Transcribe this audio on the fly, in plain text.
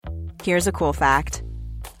Here's a cool fact.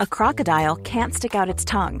 A crocodile can't stick out its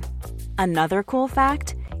tongue. Another cool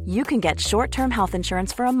fact, you can get short-term health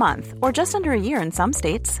insurance for a month or just under a year in some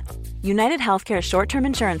states. United Healthcare short-term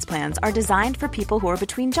insurance plans are designed for people who are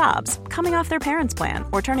between jobs, coming off their parents' plan,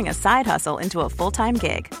 or turning a side hustle into a full-time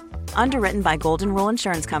gig. Underwritten by Golden Rule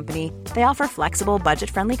Insurance Company, they offer flexible,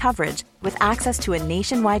 budget-friendly coverage with access to a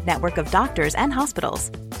nationwide network of doctors and hospitals.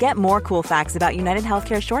 Get more cool facts about United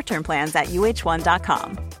Healthcare short-term plans at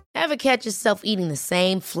uh1.com. Ever catch yourself eating the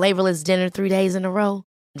same flavorless dinner 3 days in a row?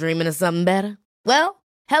 Dreaming of something better? Well,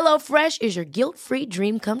 HelloFresh is your guilt-free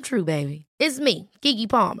dream come true, baby. It's me, Keke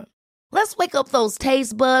Palmer. Let's wake up those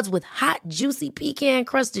taste buds with hot, juicy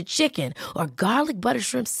pecan-crusted chicken or garlic butter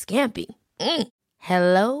shrimp scampi.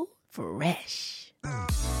 Hello Fresh.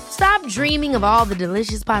 Stop dreaming of all the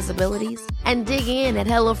delicious possibilities and dig in at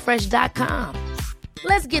HelloFresh.com.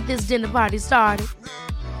 Let's get this dinner party started.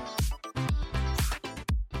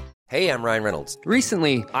 Hey, I'm Ryan Reynolds.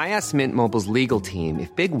 Recently, I asked Mint Mobile's legal team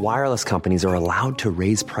if big wireless companies are allowed to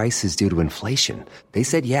raise prices due to inflation. They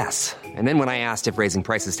said yes. And then when I asked if raising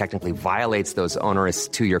prices technically violates those onerous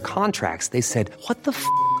 2-year contracts, they said, "What the f***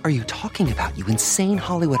 are you talking about, you insane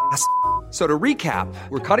Hollywood ass?" So to recap,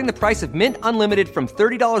 we're cutting the price of Mint Unlimited from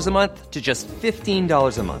 $30 a month to just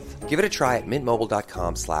 $15 a month. Give it a try at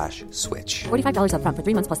mintmobile.com/switch. $45 up front for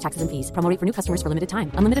 3 months plus taxes and fees. Promo rate for new customers for limited time.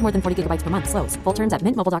 Unlimited more than 40 gigabytes per month. Slows full terms at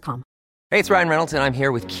mintmobile.com. Hey, it's Ryan Reynolds, and I'm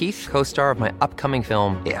here with Keith, co-star of my upcoming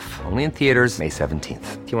film, If, only in theaters May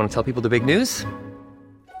 17th. Do you want to tell people the big news?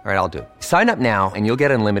 All right, I'll do it. Sign up now and you'll get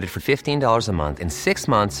unlimited for $15 a month and 6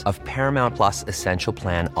 months of Paramount Plus Essential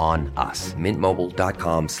Plan on us.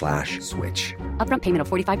 mintmobile.com/switch. Upfront payment of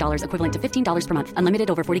 $45 equivalent to $15 per month. Unlimited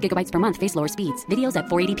over 40 gigabytes per month. Face lower speeds. Videos at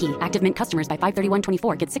 480p. Active Mint customers by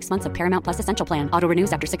 531.24 get 6 months of Paramount Plus Essential Plan. Auto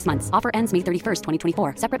renews after 6 months. Offer ends May 31st,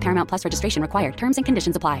 2024. Separate Paramount Plus registration required. Terms and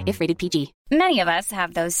conditions apply if rated PG. Many of us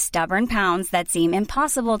have those stubborn pounds that seem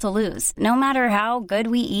impossible to lose, no matter how good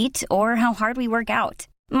we eat or how hard we work out.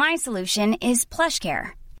 My solution is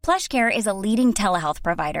PlushCare. PlushCare is a leading telehealth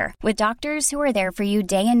provider with doctors who are there for you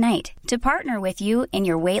day and night to partner with you in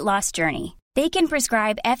your weight loss journey. They can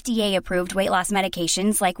prescribe FDA-approved weight loss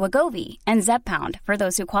medications like Wegovy and Zepbound for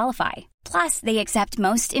those who qualify. Plus, they accept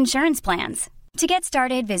most insurance plans. To get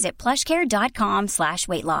started, visit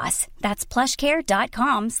plushcare.com/weightloss. That's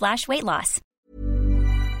plushcare.com/weightloss.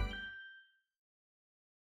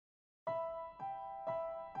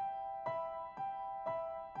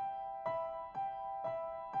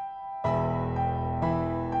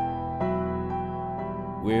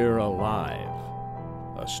 We're Alive,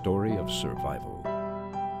 a story of survival.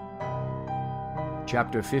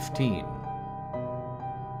 Chapter 15,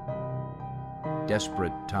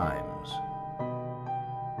 Desperate Times.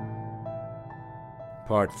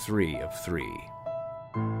 Part 3 of 3.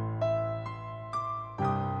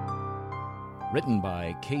 Written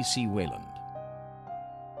by K.C. Wayland.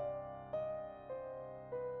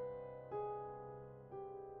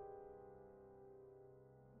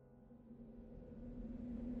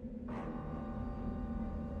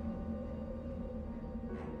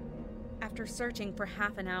 After searching for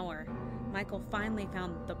half an hour, Michael finally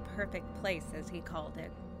found the perfect place, as he called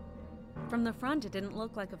it. From the front, it didn't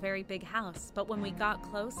look like a very big house, but when we got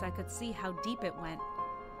close, I could see how deep it went.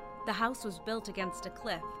 The house was built against a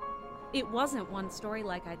cliff. It wasn't one story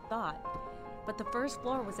like I'd thought, but the first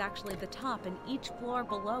floor was actually the top, and each floor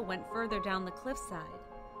below went further down the cliffside.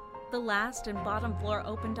 The last and bottom floor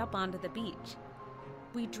opened up onto the beach.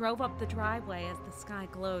 We drove up the driveway as the sky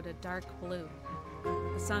glowed a dark blue.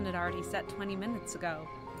 The sun had already set 20 minutes ago,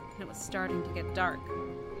 and it was starting to get dark.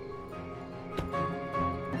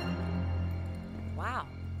 Wow,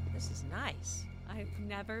 this is nice. I've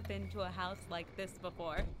never been to a house like this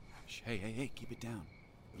before. Shh, hey, keep it down.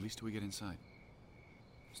 At least till we get inside.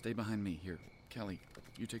 Stay behind me. Here, Kelly,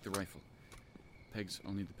 you take the rifle. Pegs,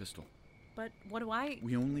 I'll need the pistol. But what do I...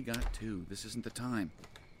 We only got 2. This isn't the time.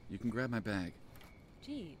 You can grab my bag.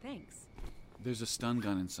 Gee, thanks. There's a stun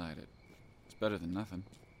gun inside it. It's better than nothing.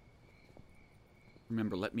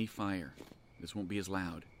 Remember, let me fire. This won't be as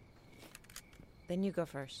loud. Then you go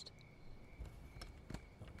first.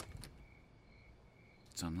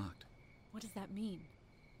 It's unlocked. What does that mean?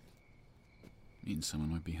 Means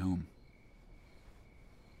someone might be home.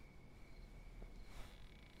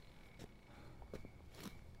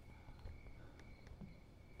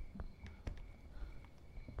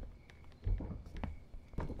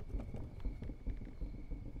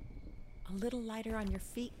 A little lighter on your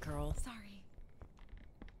feet, girl. Sorry.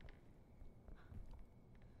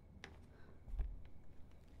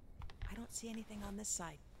 I don't see anything on this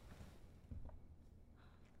side.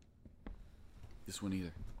 This one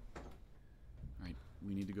either.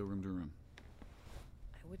 We need to go room to room.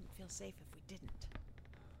 I wouldn't feel safe if we didn't.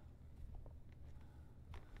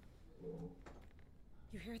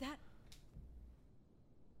 You hear that?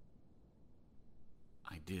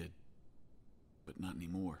 I did. But not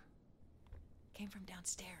anymore. Came from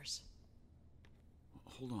downstairs.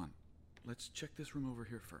 Hold on. Let's check this room over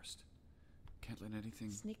here first. Can't let anything...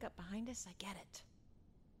 Sneak up behind us? I get it.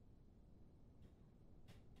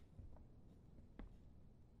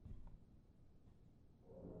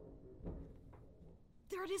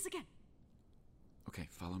 There it is again. Okay,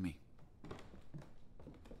 follow me.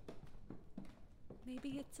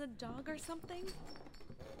 Maybe it's a dog or something?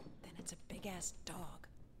 Then it's a big-ass dog.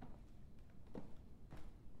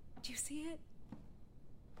 Do you see it?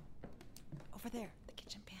 Over there, the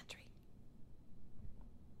kitchen pantry.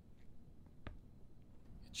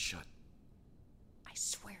 It's shut. I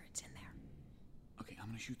swear it's in there. Okay, I'm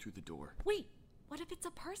gonna shoot through the door. Wait, what if it's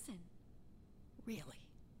a person? Really?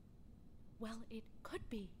 Well, it could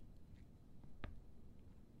be.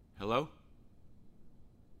 Hello?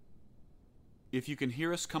 If you can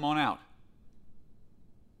hear us, come on out.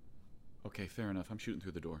 Okay, fair enough. I'm shooting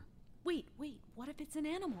through the door. Wait, what if it's an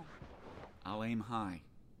animal? I'll aim high.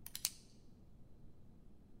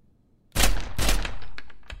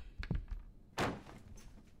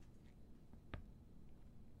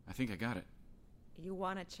 I think I got it. You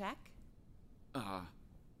want to check?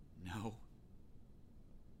 No.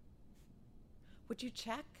 Would you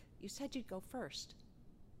check? You said you'd go first.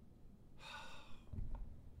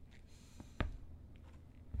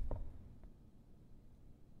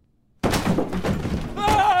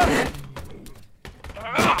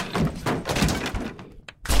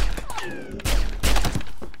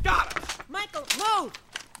 Got him! Michael, move!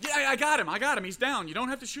 Yeah, I got him. He's down. You don't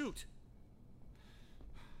have to shoot.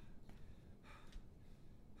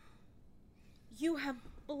 You have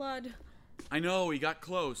blood. I know, he got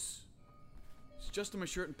close. It's just on my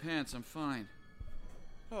shirt and pants. I'm fine.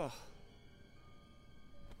 Oh.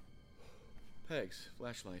 Pegs,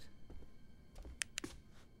 flashlight.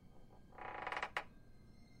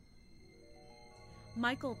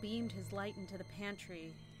 Michael beamed his light into the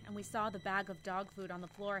pantry, and we saw the bag of dog food on the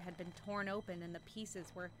floor had been torn open and the pieces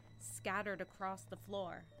were scattered across the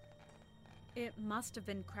floor. It must have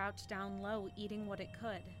been crouched down low, eating what it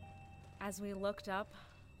could. As we looked up,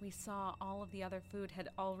 we saw all of the other food had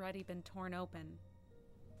already been torn open.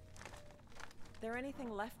 There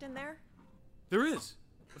anything left in there? There is.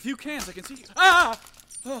 A few cans, I can see. Ah!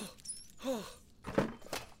 Oh.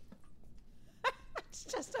 It's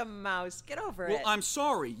just a mouse. Get over Well, it. I'm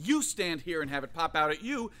sorry. You stand here and have it pop out at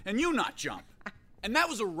you, and you not jump. And that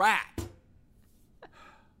was a rat.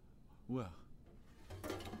 Well,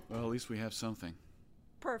 at least we have something.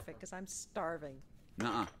 Perfect, because I'm starving.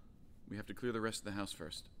 Nuh-uh. We have to clear the rest of the house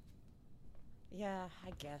first. Yeah,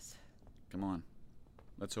 I guess. Come on.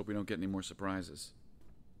 Let's hope we don't get any more surprises.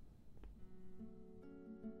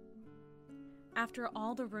 After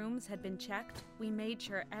all the rooms had been checked, we made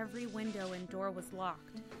sure every window and door was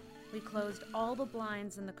locked. We closed all the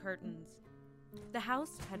blinds and the curtains. The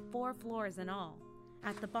house had 4 floors in all.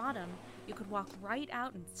 At the bottom, you could walk right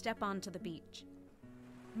out and step onto the beach.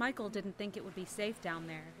 Michael didn't think it would be safe down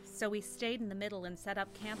there, so we stayed in the middle and set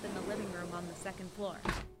up camp in the living room on the 2nd floor.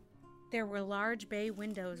 There were large bay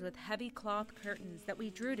windows with heavy cloth curtains that we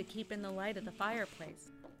drew to keep in the light of the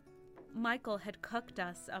fireplace. Michael had cooked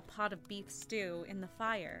us a pot of beef stew in the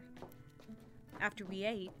fire. After we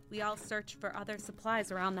ate, we all searched for other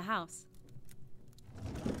supplies around the house.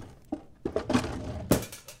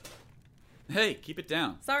 Hey, keep it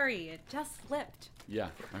down. Sorry, it just slipped. Yeah,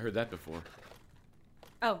 I heard that before.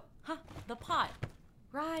 Oh, the pot.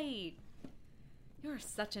 Right. You're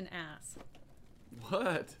such an ass.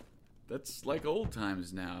 What? That's like old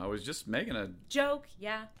times now. I was just making a... Joke,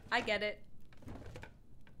 yeah, I get it.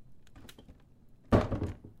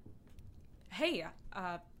 Hey,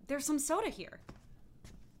 there's some soda here.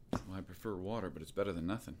 Well, I prefer water, but it's better than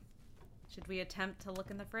nothing. Should we attempt to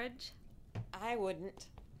look in the fridge? I wouldn't.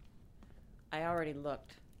 I already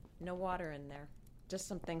looked. No water in there. Just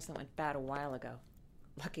some things that went bad a while ago.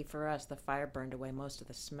 Lucky for us, the fire burned away most of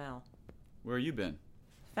the smell. Where you been?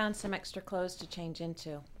 Found some extra clothes to change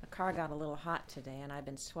into. The car got a little hot today and I've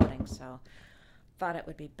been sweating, so thought it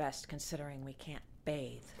would be best considering we can't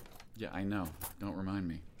bathe. Yeah, I know. Don't remind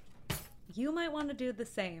me. You might want to do the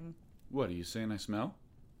same. What, are you saying I smell?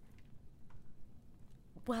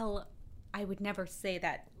 Well, I would never say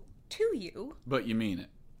that to you. But you mean it.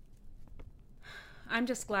 I'm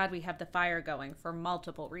just glad we have the fire going for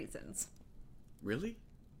multiple reasons. Really?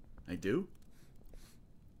 I do?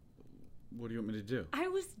 What do you want me to do? I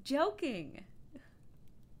was joking.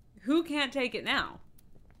 Who can't take it now?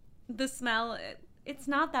 The smell, it's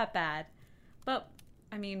not that bad. But,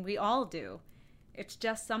 I mean, we all do. It's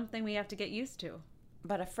just something we have to get used to.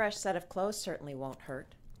 But a fresh set of clothes certainly won't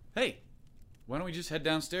hurt. Hey, why don't we just head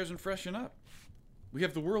downstairs and freshen up? We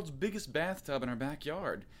have the world's biggest bathtub in our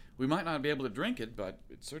backyard. We might not be able to drink it, but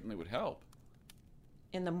it certainly would help.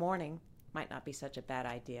 In the morning, might not be such a bad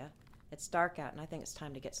idea. It's dark out, and I think it's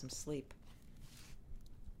time to get some sleep.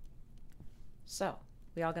 So,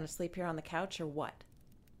 we all gonna sleep here on the couch, or what?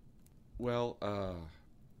 Well,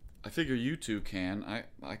 I figure you two can.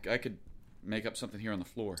 I could make up something here on the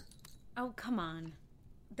floor. Oh, come on.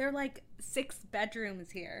 There are like 6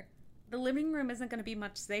 bedrooms here. The living room isn't going to be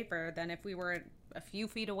much safer than if we were a few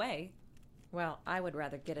feet away. Well, I would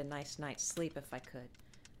rather get a nice night's sleep if I could.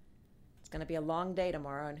 It's going to be a long day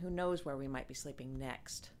tomorrow, and who knows where we might be sleeping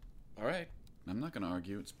next. All right. I'm not going to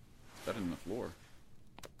argue. It's better than the floor.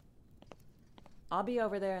 I'll be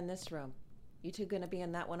over there in this room. You two going to be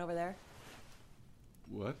in that one over there?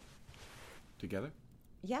 What? Together?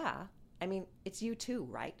 Yeah. I mean, it's you two,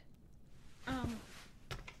 right?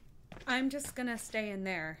 I'm just going to stay in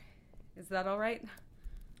there. Is that all right?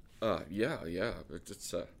 Yeah.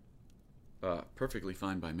 It's perfectly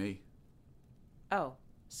fine by me. Oh,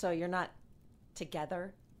 so you're not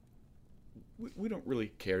together? We don't really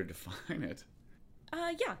care to define it.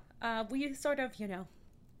 Yeah. We sort of,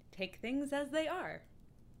 take things as they are,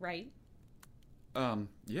 right?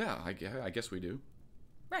 Yeah, I guess we do.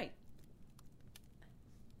 Right.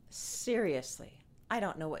 Seriously, I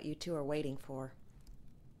don't know what you two are waiting for.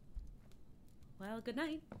 Well, good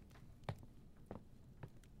night.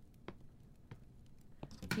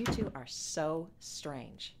 You two are so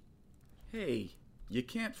strange. Hey, you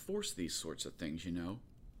can't force these sorts of things, you know.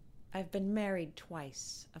 I've been married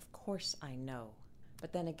twice. Of course I know.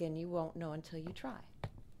 But then again, you won't know until you try.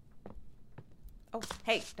 Oh,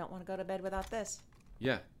 hey, don't want to go to bed without this.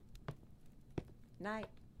 Yeah. Night.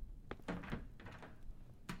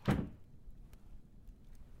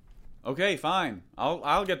 Okay, fine.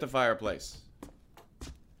 I'll get the fireplace.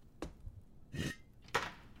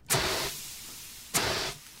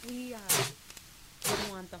 We wouldn't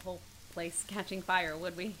want the whole place catching fire,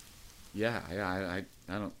 would we? Yeah, I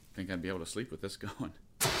don't think I'd be able to sleep with this going.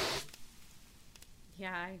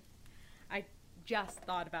 Yeah, I just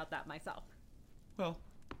thought about that myself. Well,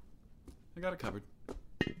 I got it covered.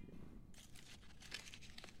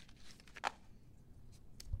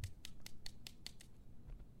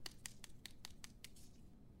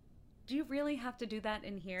 Do you really have to do that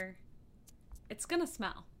in here? It's gonna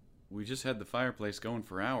smell. We just had the fireplace going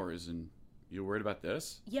for hours, and you're worried about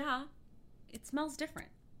this? Yeah, it smells different.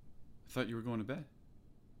 I thought you were going to bed.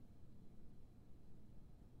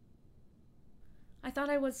 I thought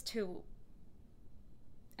I was too.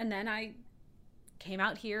 And then I came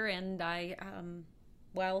out here and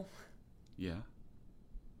well... Yeah?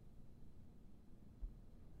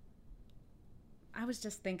 I was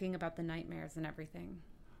just thinking about the nightmares and everything.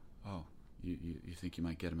 Oh, you think you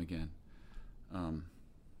might get him again?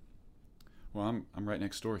 Well, I'm right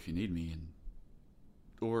next door if you need me, and...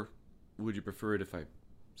 Or would you prefer it if I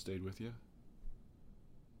stayed with you?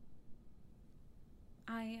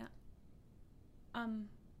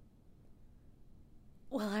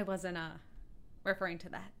 Well, I wasn't, referring to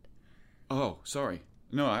that. Oh, sorry.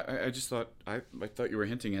 No, I just thought... I thought you were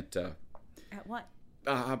hinting at, At what?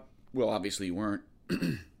 Well, obviously you weren't.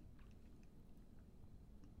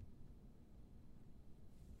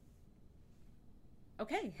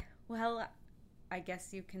 Okay, well, I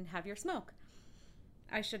guess you can have your smoke.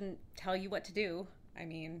 I shouldn't tell you what to do. I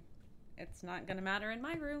mean, it's not gonna matter in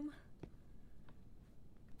my room.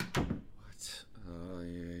 What?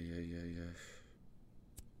 Yeah.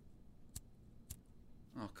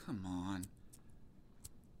 Oh, come on.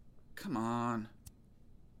 Come on.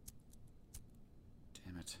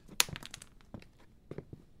 Damn it.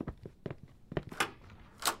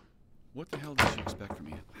 What the hell does she expect from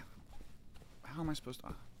me? How am I supposed to...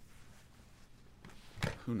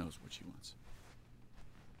 Who knows what she wants?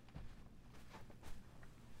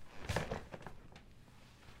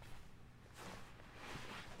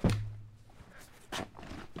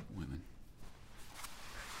 Women.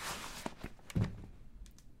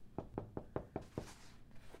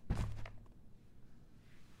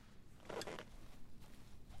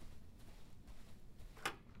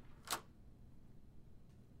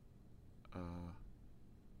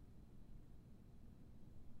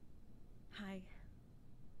 Hi.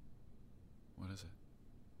 What is it?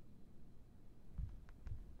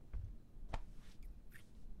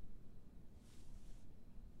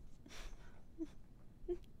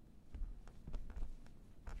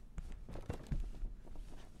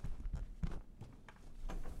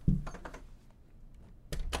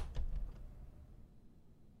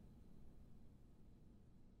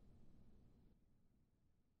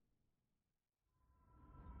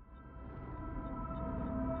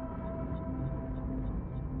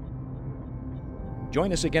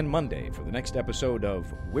 Join us again Monday for the next episode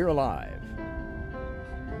of We're Alive.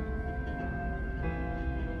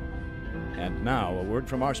 And now, a word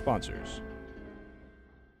from our sponsors.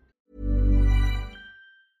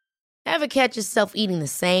 Ever catch yourself eating the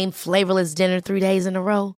same flavorless dinner 3 days in a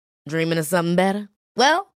row? Dreaming of something better?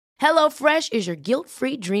 Well, HelloFresh is your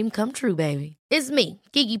guilt-free dream come true, baby. It's me,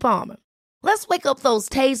 Keke Palmer. Let's wake up those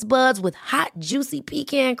taste buds with hot, juicy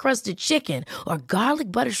pecan-crusted chicken or garlic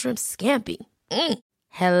butter shrimp scampi.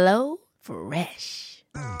 Hello Fresh.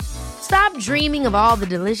 Stop dreaming of all the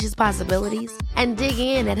delicious possibilities and dig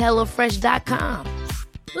in at HelloFresh.com.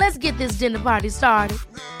 Let's get this dinner party started.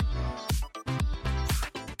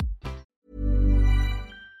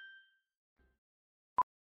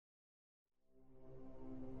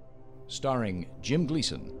 Starring Jim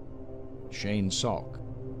Gleason, Shane Salk,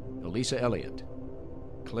 Elisa Elliott,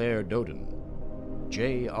 Claire Doden,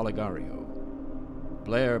 Jay Oligario,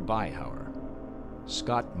 Blair Byhauer,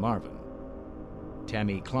 Scott Marvin,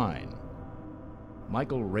 Tammy Klein,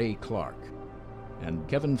 Michael Ray Clark, and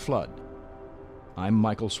Kevin Flood. I'm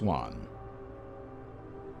Michael Swan.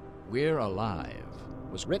 We're Alive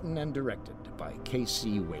was written and directed by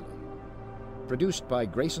K.C. Wayland. Produced by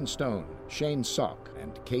Grayson Stone, Shane Salk,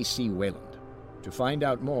 and K.C. Wayland. To find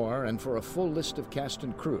out more and for a full list of cast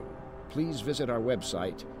and crew, please visit our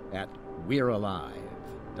website at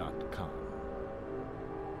we'realive.com.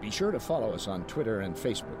 Be sure to follow us on Twitter and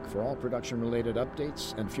Facebook for all production-related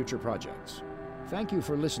updates and future projects. Thank you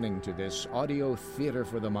for listening to this audio theater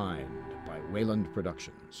for the mind by Wayland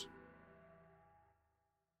Productions.